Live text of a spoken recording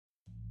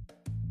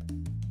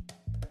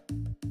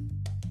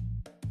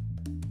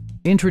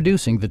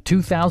Introducing the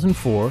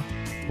 2004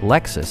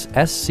 Lexus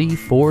SC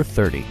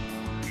 430.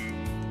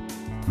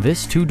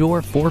 This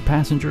two-door,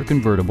 four-passenger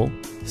convertible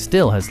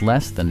still has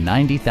less than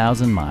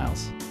 90,000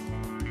 miles.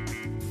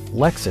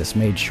 Lexus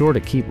made sure to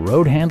keep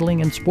road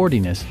handling and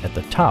sportiness at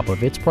the top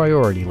of its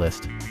priority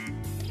list.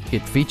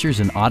 It features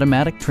an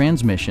automatic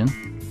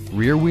transmission,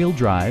 rear-wheel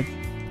drive,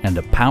 and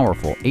a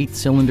powerful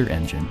 8-cylinder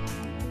engine.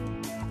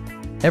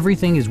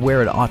 Everything is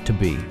where it ought to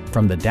be,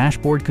 from the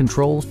dashboard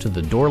controls to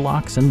the door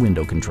locks and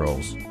window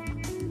controls.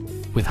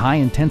 With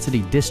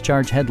high-intensity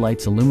discharge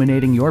headlights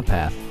illuminating your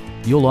path,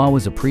 you'll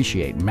always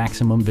appreciate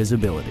maximum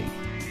visibility.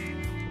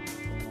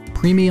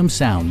 Premium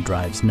sound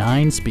drives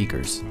 9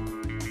 speakers,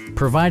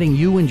 providing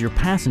you and your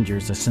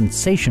passengers a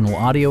sensational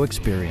audio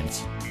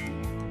experience.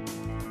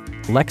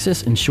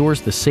 Lexus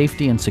ensures the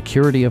safety and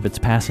security of its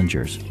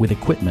passengers with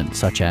equipment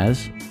such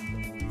as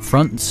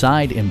front and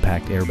side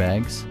impact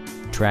airbags,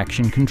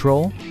 traction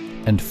control,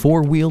 and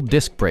 4-wheel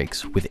disc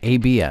brakes with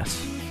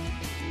ABS.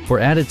 For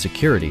added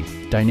security,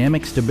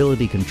 dynamic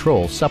stability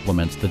control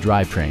supplements the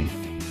drivetrain.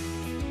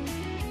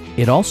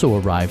 It also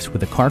arrives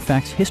with a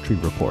Carfax history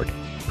report,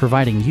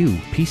 providing you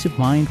peace of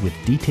mind with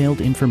detailed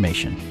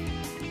information.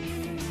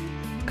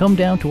 Come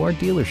down to our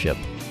dealership.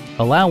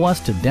 Allow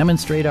us to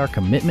demonstrate our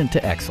commitment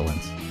to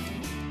excellence.